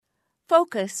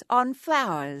focus on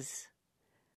flowers.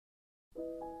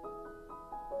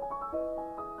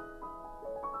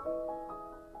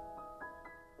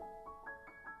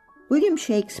 William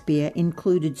Shakespeare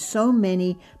included so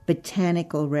many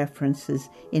botanical references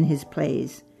in his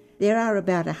plays. There are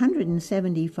about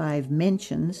 175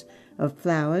 mentions of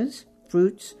flowers,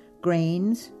 fruits,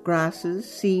 grains, grasses,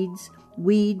 seeds,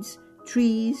 weeds,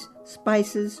 trees,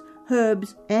 spices,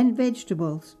 herbs, and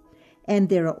vegetables. And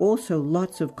there are also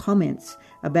lots of comments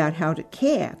about how to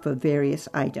care for various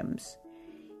items.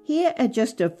 Here are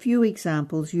just a few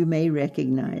examples you may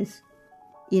recognize.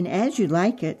 In As You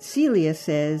Like It, Celia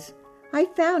says, "I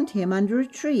found him under a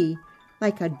tree,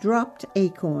 like a dropped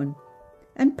acorn."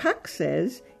 And Puck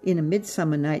says, in A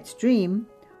Midsummer Night's Dream,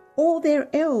 "All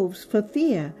their elves for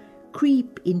fear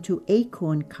creep into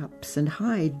acorn cups and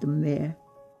hide them there."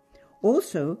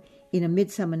 Also, in A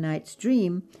Midsummer Night's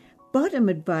Dream, Bottom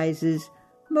advises,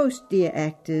 "Most dear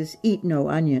actors, eat no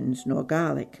onions nor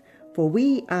garlic, for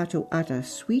we are to utter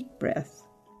sweet breath."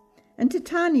 And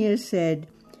Titania said,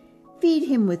 "Feed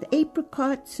him with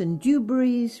apricots and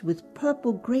dewberries, with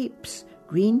purple grapes,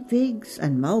 green figs,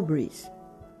 and mulberries."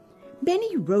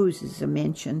 Many roses are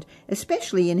mentioned,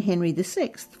 especially in Henry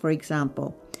VI, for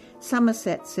example.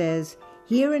 Somerset says,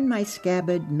 "Here in my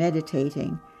scabbard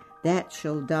meditating, that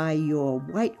shall dye your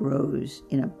white rose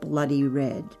in a bloody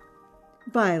red."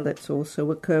 Violets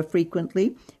also occur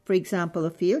frequently. For example,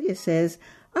 Ophelia says,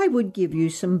 "I would give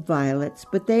you some violets,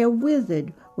 but they are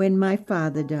withered when my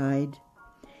father died."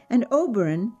 And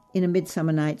Oberon, in A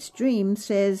Midsummer Night's Dream,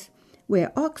 says,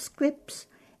 "Where ox clips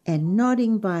and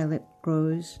nodding violet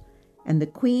grows." And the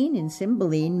Queen in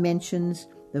Cymbeline mentions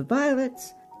the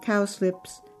violets,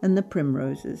 cowslips, and the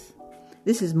primroses.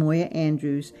 This is Moya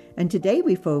Andrews, and today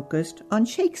we focused on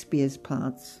Shakespeare's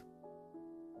plants.